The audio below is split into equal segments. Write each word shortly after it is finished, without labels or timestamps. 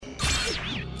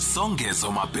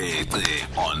Songezo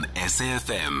Mapete on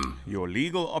SAFM. Your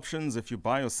legal options if you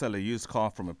buy or sell a used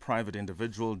car from a private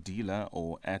individual, dealer,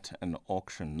 or at an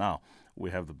auction. Now,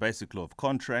 we have the basic law of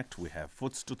contract, we have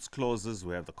Voetstoots clauses,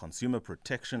 we have the Consumer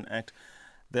Protection Act.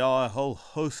 There are a whole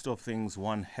host of things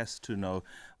one has to know.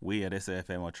 We at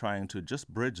SAFM are trying to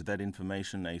just bridge that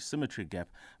information asymmetry gap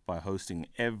by hosting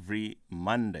every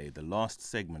Monday, the last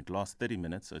segment, last 30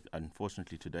 minutes.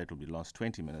 Unfortunately, today it will be last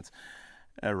 20 minutes.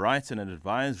 A rights and an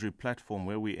advisory platform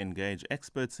where we engage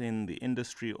experts in the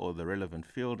industry or the relevant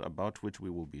field about which we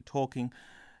will be talking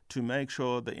to make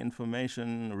sure the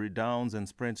information redounds and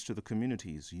spreads to the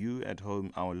communities. You at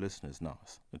home, our listeners now.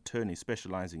 Attorney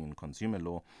specializing in consumer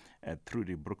law at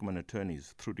Trudie Broekmann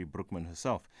Attorneys, Trudie Broekmann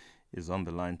herself, is on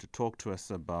the line to talk to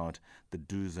us about the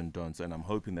do's and don'ts, and I'm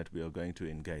hoping that we are going to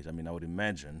engage. I mean, I would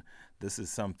imagine this is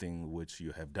something which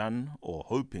you have done or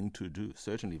hoping to do,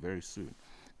 certainly very soon.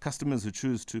 Customers who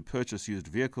choose to purchase used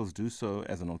vehicles do so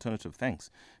as an alternative thanks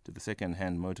to the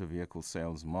second-hand motor vehicle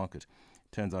sales market.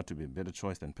 Turns out to be a better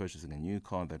choice than purchasing a new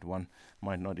car that one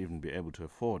might not even be able to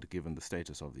afford given the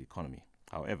status of the economy.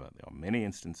 However, there are many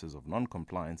instances of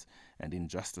non-compliance and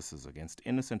injustices against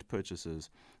innocent purchasers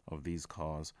of these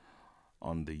cars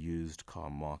on the used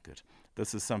car market.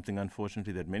 This is something,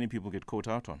 unfortunately, that many people get caught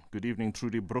out on. Good evening,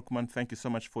 Trudie Broekmann. Thank you so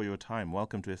much for your time.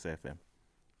 Welcome to SAFM.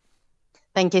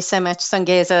 Thank you so much,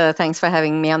 Songezo. Thanks for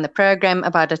having me on the program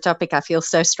about a topic I feel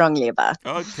so strongly about.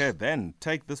 Okay, then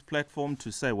take this platform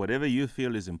to say whatever you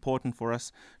feel is important for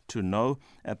us to know.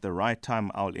 At the right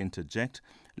time, I'll interject.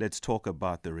 Let's talk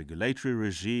about the regulatory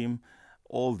regime,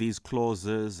 all these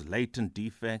clauses, latent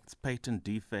defects, patent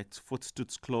defects,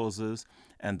 Voetstoots clauses,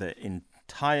 and the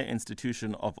entire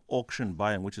institution of auction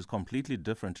buying, which is completely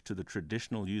different to the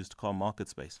traditional used car market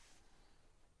space.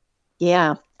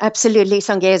 Yeah, absolutely,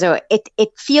 Songezo.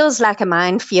 It feels like a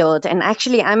minefield. And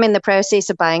actually, I'm in the process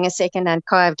of buying a second-hand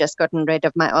car. I've just gotten rid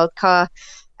of my old car.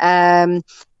 And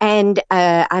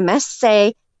I must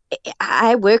say,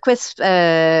 I work with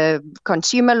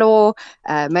consumer law,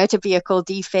 motor vehicle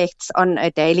defects on a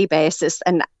daily basis,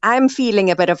 and I'm feeling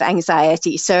a bit of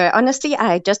anxiety. So honestly,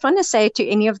 I just want to say to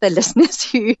any of the listeners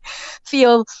who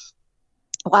feel,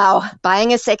 wow,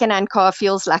 buying a second-hand car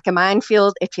feels like a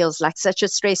minefield. It feels like such a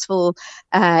stressful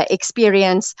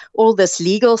experience. All this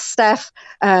legal stuff.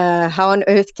 How on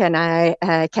earth can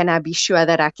I be sure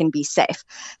that I can be safe?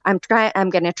 I'm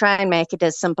going to try and make it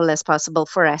as simple as possible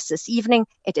for us this evening.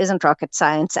 It isn't rocket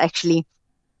science, actually.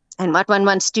 And what one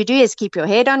wants to do is keep your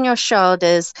head on your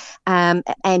shoulders and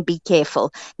be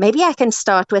careful. Maybe I can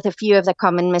start with a few of the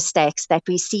common mistakes that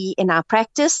we see in our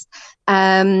practice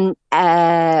on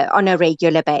a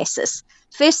regular basis.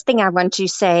 First thing I want to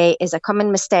say is a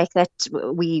common mistake that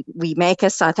we make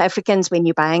as South Africans when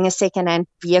you're buying a second-hand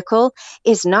vehicle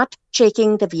is not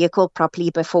checking the vehicle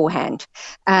properly beforehand.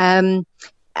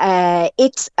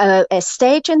 It's a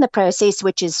stage in the process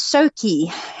which is so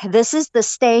key. This is the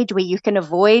stage where you can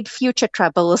avoid future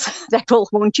troubles that will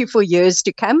haunt you for years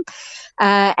to come,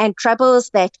 and troubles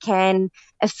that can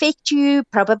affect you.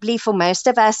 Probably for most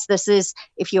of us, this is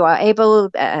if you are able,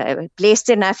 blessed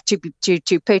enough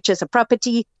to purchase a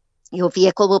property. Your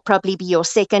vehicle will probably be your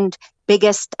second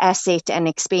biggest asset and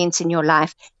expense in your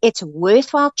life. It's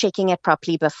worthwhile checking it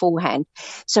properly beforehand.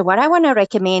 So what I want to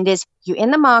recommend is you're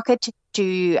in the market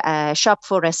to shop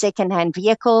for a second-hand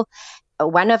vehicle.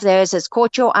 One of those has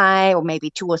caught your eye, or maybe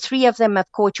two or three of them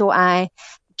have caught your eye.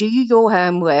 Do your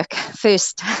homework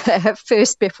first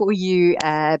before you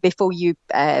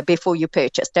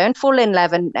purchase. Don't fall in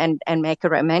love and make a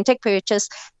romantic purchase.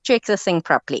 Check the thing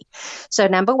properly. So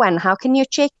number one, how can you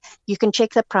check? You can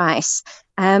check the price.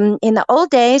 In the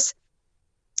old days,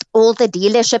 all the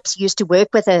dealerships used to work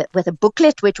with a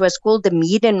booklet which was called the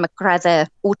Mead and McCrother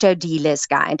Auto Dealers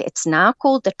Guide. It's now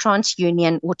called the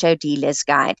TransUnion Auto Dealers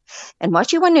Guide. And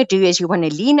what you want to do is you want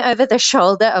to lean over the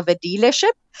shoulder of a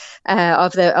dealership,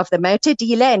 of the motor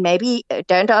dealer, and maybe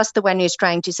don't ask the one who's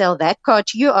trying to sell that car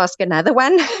to you, ask another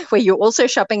one where you're also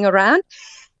shopping around,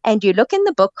 and you look in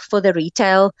the book for the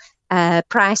retail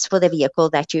price for the vehicle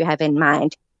that you have in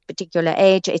mind, particular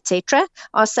age, etc.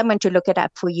 Ask someone to look it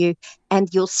up for you, and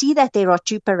you'll see that there are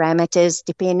two parameters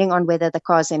depending on whether the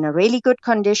car's in a really good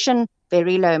condition,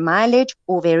 very low mileage,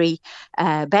 or very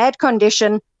bad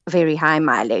condition, very high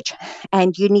mileage.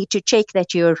 And you need to check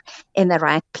that you're in the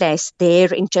right place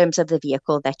there in terms of the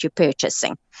vehicle that you're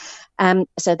purchasing.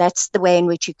 So that's the way in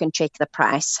which you can check the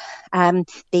price.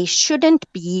 There shouldn't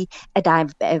be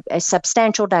a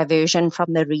substantial diversion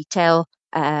from the retail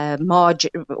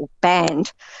margin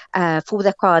band for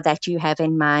the car that you have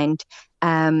in mind.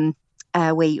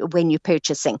 when you're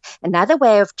purchasing. Another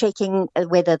way of checking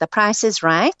whether the price is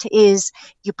right is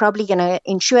you're probably going to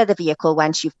insure the vehicle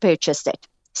once you've purchased it.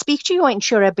 Speak to your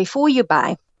insurer before you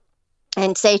buy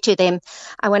and say to them,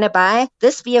 I want to buy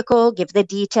this vehicle, give the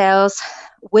details.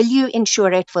 Will you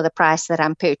insure it for the price that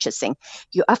I'm purchasing?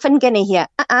 You're often going to hear,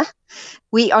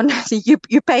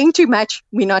 you're paying too much.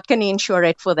 We're not going to insure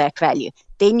it for that value.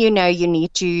 Then you know you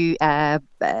need to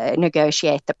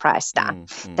negotiate the price down.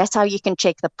 That's how you can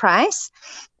check the price.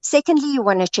 Secondly, you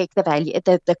want to check the value,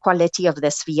 the quality of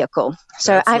this vehicle.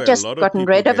 So I've just gotten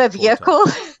rid of a vehicle.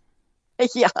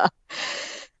 Yeah.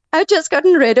 I've just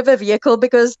gotten rid of a vehicle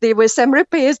because there were some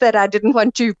repairs that I didn't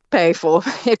want to pay for.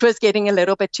 It was getting a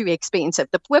little bit too expensive.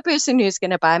 The poor person who's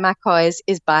going to buy my car is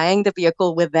buying the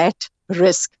vehicle with that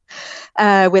risk,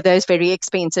 with those very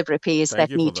expensive repairs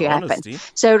that need to happen.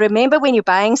 So remember, when you're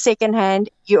buying secondhand,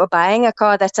 you are buying a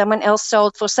car that someone else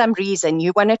sold for some reason.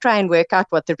 You want to try and work out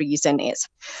what the reason is.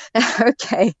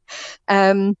 Okay.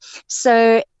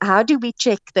 So how do we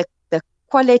check the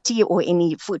quality or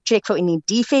check for any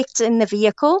defects in the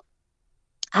vehicle?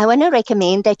 I want to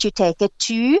recommend that you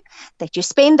that you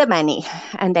spend the money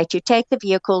and that you take the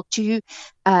vehicle to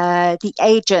the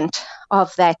agent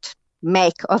of that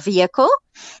make of vehicle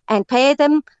and pay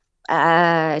them,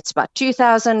 it's about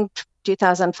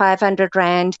 2,500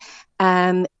 Rand,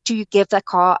 to give the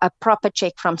car a proper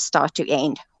check from start to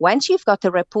end. Once you've got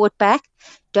the report back,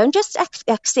 don't just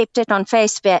accept it on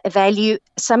face value.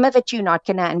 Some of it you're not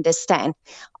going to understand.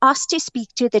 Ask to speak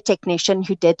to the technician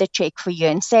who did the check for you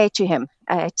and say to him,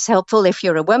 it's helpful if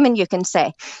you're a woman, you can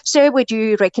say, sir, would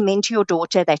you recommend to your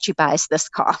daughter that she buys this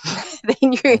car?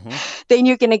 Then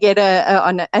you're going to get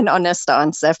an honest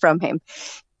answer from him.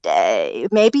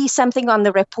 Maybe something on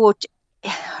the report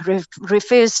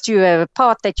refers to a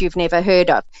part that you've never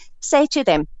heard of. Say to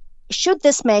them, should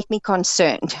this make me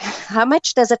concerned? How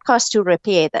much does it cost to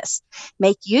repair this?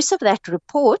 Make use of that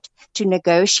report to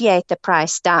negotiate the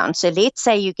price down. So let's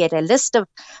say you get a list of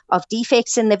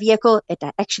defects in the vehicle. It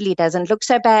actually doesn't look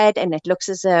so bad, and it looks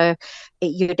as though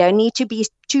you don't need to be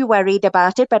too worried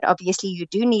about it, but obviously you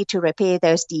do need to repair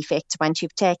those defects once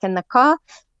you've taken the car.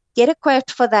 Get a quote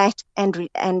for that and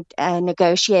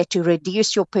negotiate to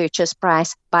reduce your purchase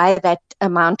price by that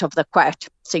amount of the quote.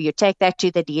 So you take that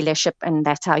to the dealership, and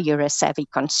that's how you're a savvy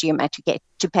consumer to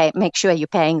pay. Make sure you're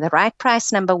paying the right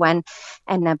price, number one,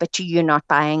 and number two, you're not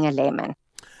buying a lemon.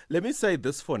 Let me say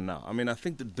this for now. I mean, I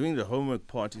think that doing the homework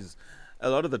part is a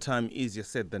lot of the time easier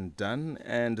said than done,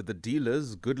 and the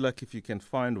dealers, good luck if you can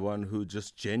find one who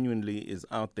just genuinely is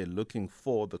out there looking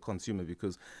for the consumer,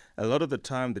 because a lot of the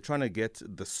time they're trying to get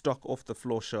the stock off the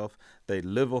floor shelf. They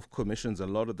live off commissions a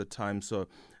lot of the time, so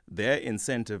their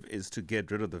incentive is to get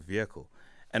rid of the vehicle.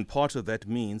 And part of that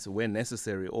means, when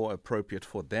necessary or appropriate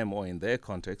for them or in their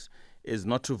context, is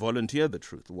not to volunteer the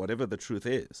truth, whatever the truth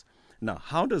is. Now,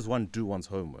 how does one do one's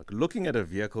homework? Looking at a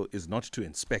vehicle is not to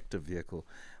inspect a vehicle.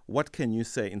 What can you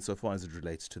say insofar as it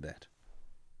relates to that?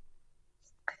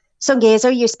 So, Gezo,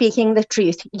 you're speaking the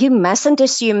truth. You mustn't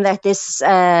assume that this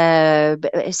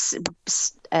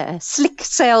slick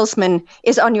salesman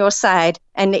is on your side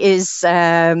and is.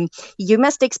 You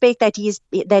must expect that he's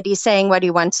saying what he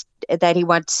wants,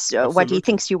 what he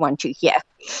thinks you want to hear.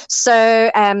 So,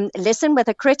 listen with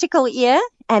a critical ear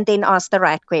and then ask the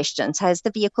right questions. Has the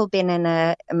vehicle been in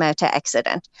a motor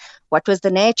accident? What was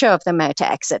the nature of the motor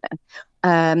accident?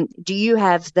 Do you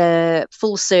have the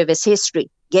full service history?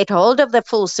 Get hold of the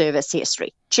full service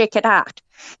history. Check it out.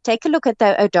 Take a look at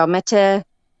the odometer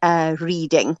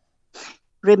reading.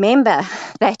 Remember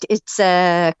that it's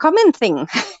a common thing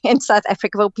in South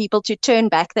Africa for people to turn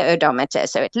back the odometer.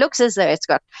 So it looks as though it's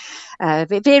got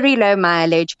very low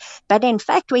mileage. But in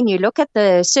fact, when you look at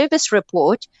the service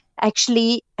report,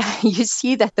 actually you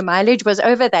see that the mileage was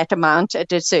over that amount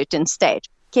at a certain stage.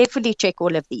 Carefully check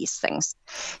all of these things.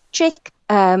 Check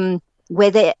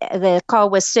whether the car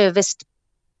was serviced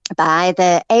by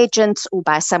the agents or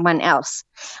by someone else.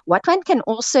 What one can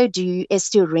also do is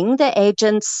to ring the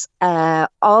agents or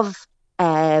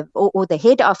the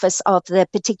head office of the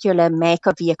particular make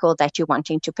of vehicle that you're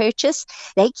wanting to purchase.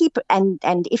 They keep,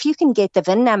 and if you can get the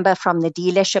VIN number from the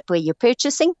dealership where you're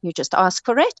purchasing, you just ask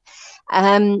for it.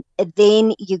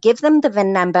 Then you give them the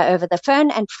VIN number over the phone,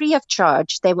 and free of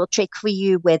charge, they will check for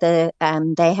you whether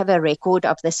they have a record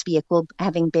of this vehicle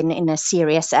having been in a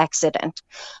serious accident.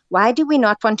 Why do we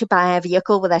not want to buy a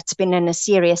vehicle that's been in a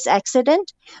serious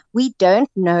accident? We don't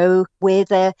know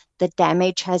whether the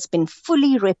damage has been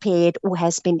fully repaired or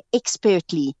has been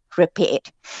expertly repaired.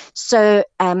 So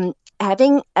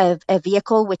having a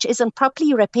vehicle which isn't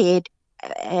properly repaired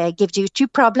gives you two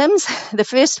problems. The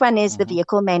first one is the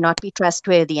vehicle may not be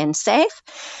trustworthy and safe,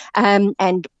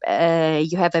 and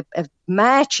you have a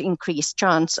much increased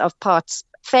chance of parts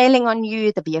failing on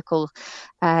you, the vehicle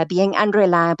being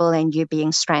unreliable, and you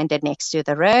being stranded next to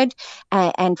the road,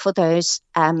 and for those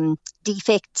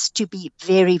defects to be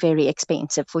very, very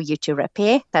expensive for you to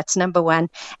repair. That's number one.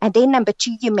 And then number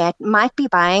two, you might be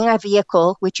buying a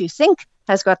vehicle which you think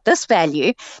has got this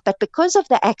value, but because of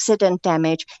the accident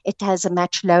damage, it has a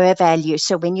much lower value.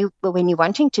 So when you're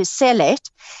wanting to sell it,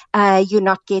 you're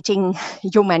not getting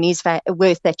your money's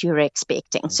worth that you're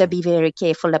expecting. So be very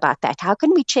careful about that. How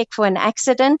can we check for an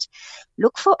accident?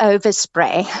 Look for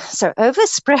overspray. So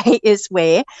overspray is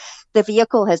where the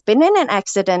vehicle has been in an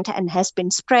accident and has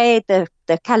been sprayed the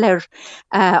color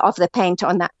of the paint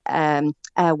on the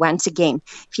once again.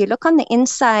 If you look on the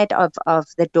inside of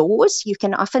the doors, you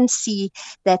can often see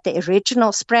that the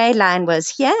original spray line was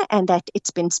here and that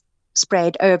it's been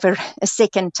sprayed over a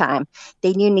second time.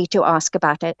 Then you need to ask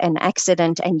about an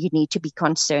accident and you need to be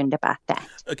concerned about that.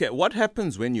 Okay, what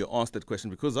happens when you ask that question?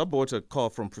 Because I bought a car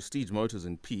from Prestige Motors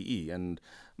in PE, and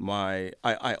I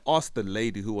asked the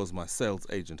lady who was my sales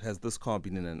agent, has this car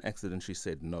been in an accident? She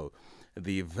said no.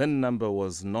 The VIN number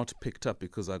was not picked up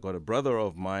because I got a brother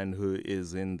of mine who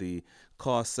is in the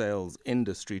car sales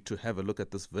industry to have a look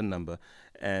at this VIN number,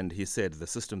 and he said the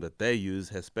system that they use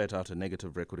has spat out a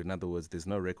negative record. In other words, there's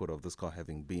no record of this car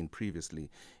having been previously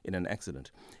in an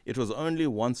accident. It was only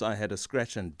once I had a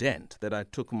scratch and dent that I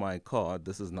took my car.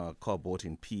 This is now a car bought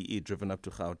in PE, driven up to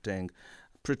Gauteng,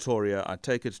 Pretoria. I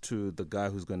take it to the guy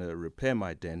who's going to repair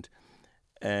my dent,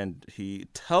 and he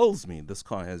tells me this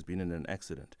car has been in an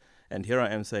accident. And here I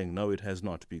am saying, no, it has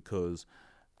not, because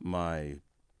my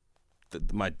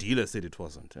dealer said it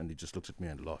wasn't. And he just looked at me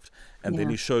and laughed. And then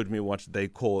he showed me what they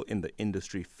call in the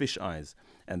industry fish eyes.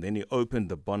 And then he opened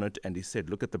the bonnet and he said,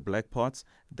 look at the black parts.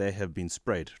 They have been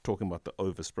sprayed. Talking about the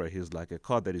overspray. He was like, a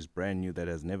car that is brand new, that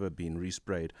has never been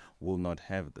resprayed, will not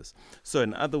have this. So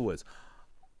in other words,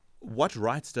 what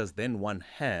rights does then one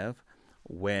have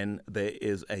when there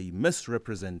is a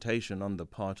misrepresentation on the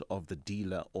part of the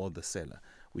dealer or the seller?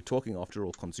 We're talking, after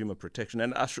all, consumer protection.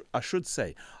 And I should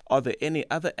say, are there any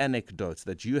other anecdotes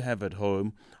that you have at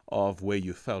home of where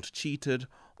you felt cheated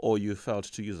or you felt,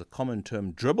 to use a common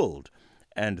term, dribbled,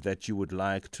 and that you would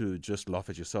like to just laugh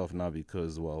at yourself now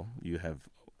because, well, you have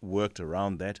worked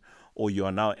around that, or you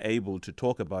are now able to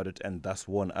talk about it and thus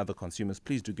warn other consumers?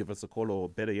 Please do give us a call, or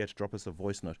better yet, drop us a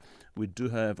voice note. We do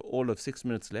have all of 6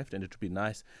 minutes left, and it would be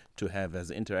nice to have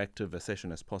as interactive a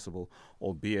session as possible,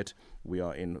 albeit we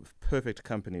are in perfect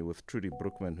company with Trudie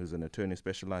Broekmann, who's an attorney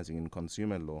specializing in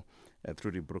consumer law at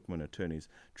Trudie Broekmann Attorneys.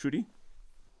 Trudie?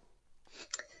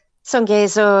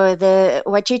 Songezo,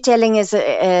 what you're telling is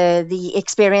the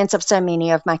experience of so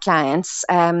many of my clients.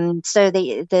 So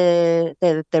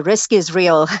the risk is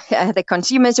real. The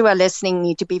consumers who are listening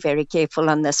need to be very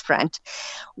careful on this front.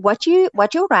 What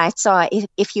your rights are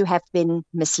if you have been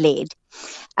misled.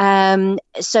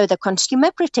 So the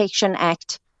Consumer Protection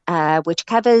Act, which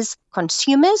covers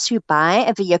consumers who buy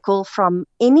a vehicle from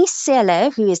any seller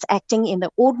who is acting in the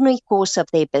ordinary course of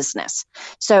their business.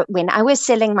 So when I was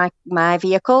selling my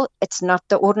vehicle, it's not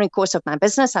the ordinary course of my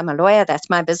business. I'm a lawyer, that's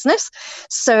my business.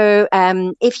 So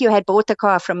if you had bought the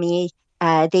car from me,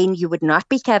 then you would not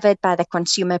be covered by the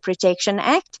Consumer Protection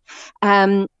Act.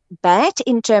 But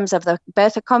in terms of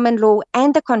both the common law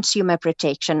and the Consumer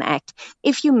Protection Act,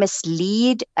 if you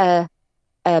mislead a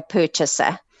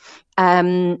purchaser,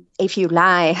 if you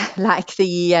lie, like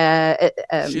the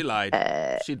she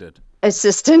lied. She did.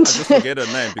 Assistant. I just forget her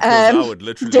name because I would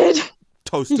literally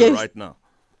toast her right now.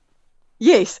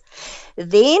 Yes.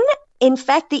 Then, in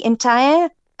fact, the entire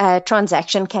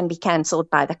transaction can be cancelled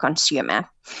by the consumer.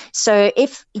 So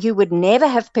if you would never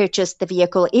have purchased the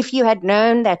vehicle, if you had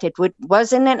known that it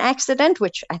was in an accident,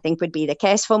 which I think would be the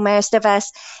case for most of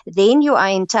us, then you are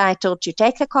entitled to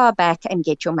take the car back and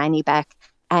get your money back.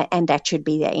 And that should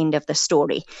be the end of the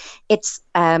story. It's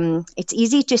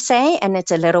easy to say, and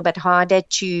it's a little bit harder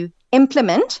to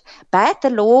implement, but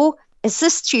the law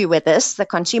assists you with this. The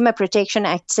Consumer Protection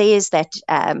Act says that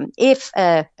if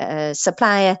a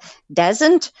supplier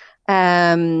doesn't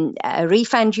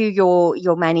refund you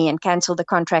your money and cancel the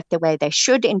contract the way they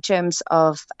should in terms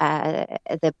of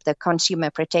the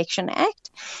Consumer Protection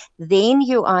Act, then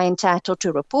you are entitled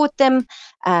to report them.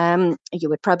 You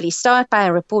would probably start by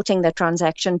reporting the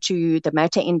transaction to the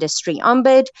Motor Industry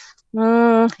Ombud.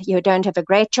 You don't have a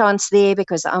great chance there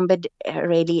because the Ombud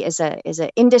really is an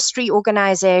industry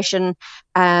organization,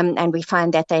 and we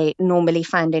find that they normally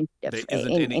find in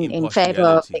favor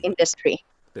of the industry.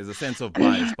 There's a sense of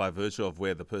bias by virtue of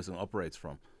where the person operates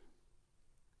from.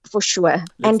 for sure.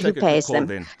 Let's And who take a quick pays call them?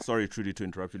 then. Sorry, Trudie, to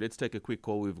interrupt you. Let's take a quick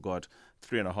call. We've got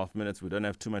 3.5 minutes. We don't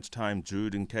have too much time.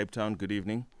 Jude in Cape Town, good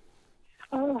evening.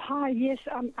 Oh, hi, yes.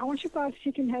 I want to buy a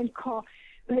second-hand car,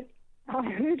 but I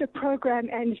heard a program,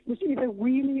 and it was either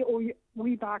Wheelie or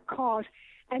We Buy Cars,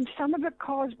 and some of the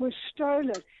cars were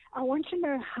stolen. I want to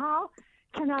know, how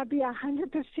can I be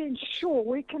 100% sure?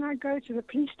 Where can I go, to the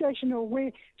police station or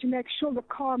where, to make sure the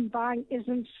car I'm buying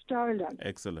isn't stolen?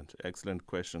 Excellent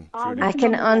question. I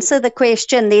can answer the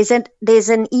question. There's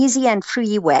an easy and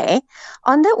free way.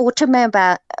 On the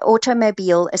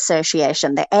Automobile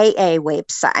Association, the AA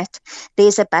website,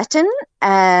 there's a button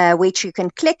which you can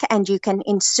click and you can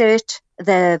insert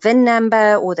the VIN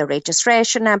number or the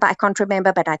registration number. I can't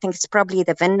remember, but I think it's probably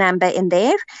the VIN number in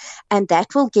there. And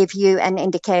that will give you an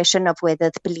indication of whether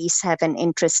the police have an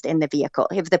interest in the vehicle.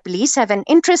 If the police have an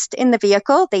interest in the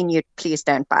vehicle, then you please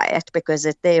don't buy it, because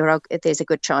there's a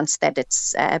good chance that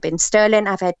it's been stolen.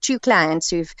 I've had 2 clients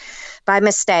who've, by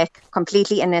mistake,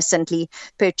 completely innocently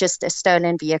purchased a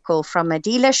stolen vehicle from a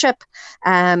dealership,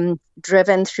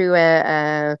 driven through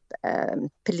a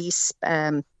police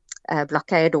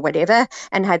blockade or whatever,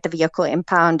 and had the vehicle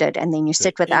impounded, and then you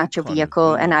sit without your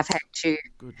vehicle. And I've had to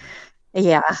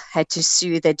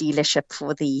sue the dealership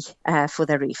for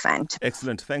the refund.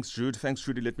 Excellent. Thanks, Jude. Thanks,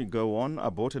 Trudie. Let me go on. I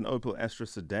bought an Opel Astra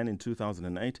sedan in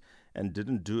 2008 and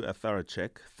didn't do a thorough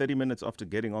check. 30 minutes after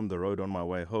getting on the road on my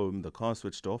way home, the car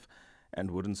switched off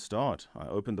and wouldn't start. I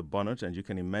opened the bonnet and you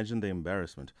can imagine the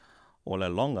embarrassment. All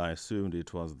along, I assumed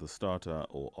it was the starter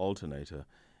or alternator.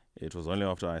 It was only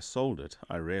after I sold it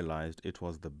I realized it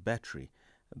was the battery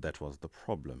that was the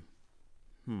problem.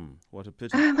 What a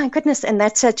pity. Oh my goodness, and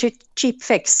that's such a cheap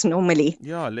fix normally.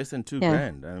 Yeah, less than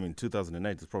 $2,000. I mean,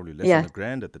 2008 is probably less than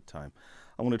 $1,000 at the time.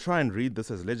 I'm going to try and read this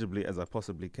as legibly as I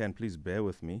possibly can. Please bear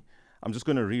with me. I'm just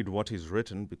going to read what he's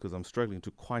written because I'm struggling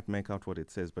to quite make out what it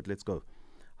says, but let's go.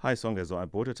 Hi, Songezo. I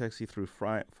bought a taxi through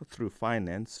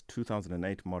finance,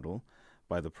 2008 model.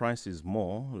 By the price is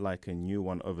more, like a new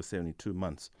one over 72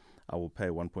 months. I will pay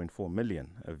 1.4 million.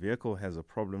 A vehicle has a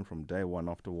problem from day one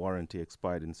after warranty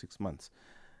expired in 6 months.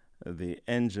 The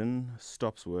engine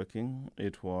stops working.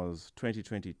 It was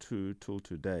 2022 till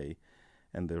today,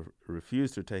 and they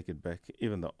refused to take it back.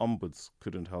 Even the ombuds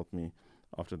couldn't help me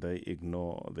after they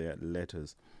ignore their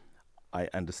letters. I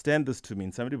understand this to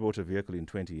mean somebody bought a vehicle in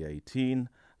 2018,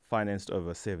 financed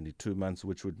over 72 months,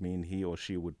 which would mean he or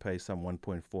she would pay some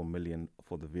 1.4 million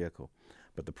for the vehicle.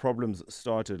 But the problems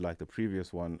started like the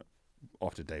previous one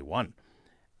after day one.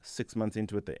 6 months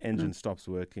into it, the engine stops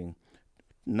working.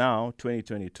 Now,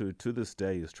 2022, to this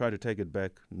day, is try to take it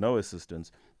back, no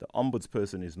assistance. The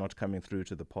ombudsperson is not coming through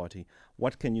to the party.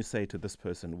 What can you say to this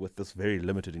person with this very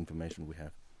limited information we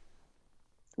have?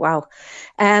 Wow.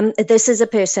 This is a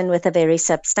person with a very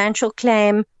substantial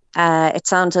claim. It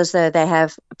sounds as though they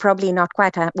have probably not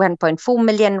quite a 1.4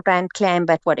 million rand claim,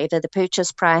 but whatever the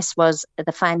purchase price was,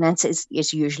 the finance is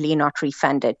usually not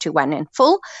refunded to one in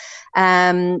full.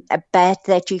 But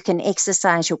that you can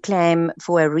exercise your claim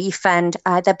for a refund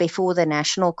either before the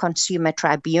National Consumer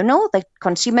Tribunal. The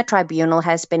Consumer Tribunal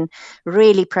has been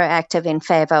really proactive in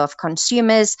favor of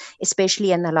consumers,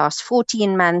 especially in the last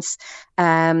 14 months.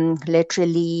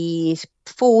 Literally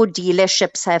 4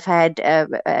 dealerships have had a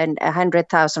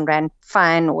 100,000 rand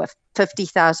fine, or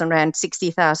 50,000 rand,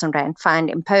 60,000 rand fine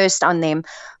imposed on them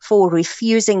for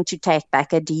refusing to take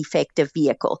back a defective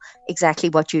vehicle. Exactly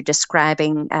what you're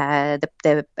describing,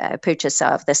 the purchaser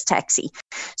of this taxi.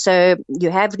 So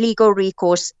you have legal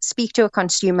recourse. Speak to a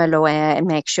consumer lawyer and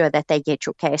make sure that they get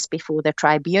your case before the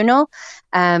tribunal.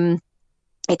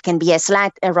 It can be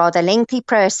a rather lengthy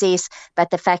process, but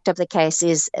the fact of the case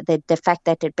is that the fact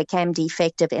that it became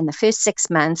defective in the first 6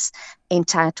 months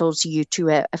entitles you to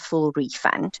a full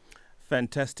refund.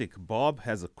 Fantastic. Bob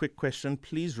has a quick question.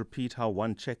 Please repeat how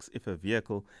one checks if a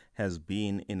vehicle has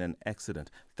been in an accident.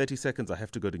 30 seconds. I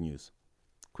have to go to news.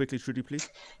 Quickly, Trudie, please.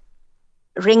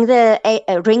 Ring the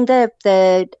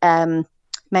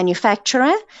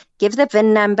manufacturer, give the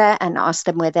VIN number and ask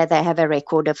them whether they have a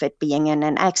record of it being in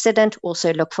an accident.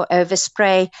 Also look for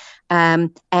overspray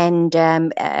and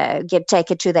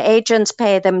take it to the agents,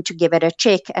 pay them to give it a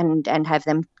check and have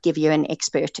them give you an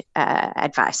expert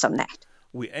advice on that.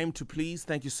 We aim to please.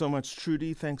 Thank you so much,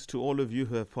 Trudie. Thanks to all of you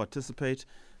who have participated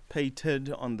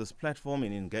on this platform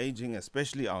in engaging,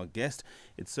 especially our guest.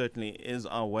 It certainly is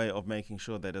our way of making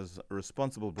sure that as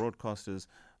responsible broadcasters,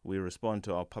 we respond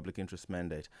to our public interest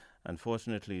mandate.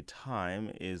 Unfortunately,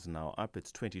 time is now up.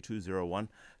 It's 22:01.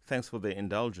 Thanks for the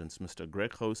indulgence, Mr.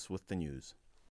 Greg Host with the news.